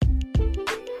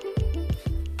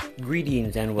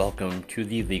Greetings and welcome to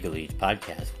the Legale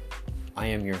podcast. I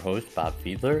am your host, Bob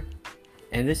Fiedler,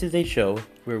 and this is a show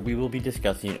where we will be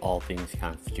discussing all things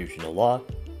constitutional law,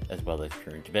 as well as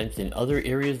current events in other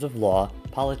areas of law,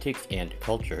 politics, and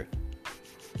culture.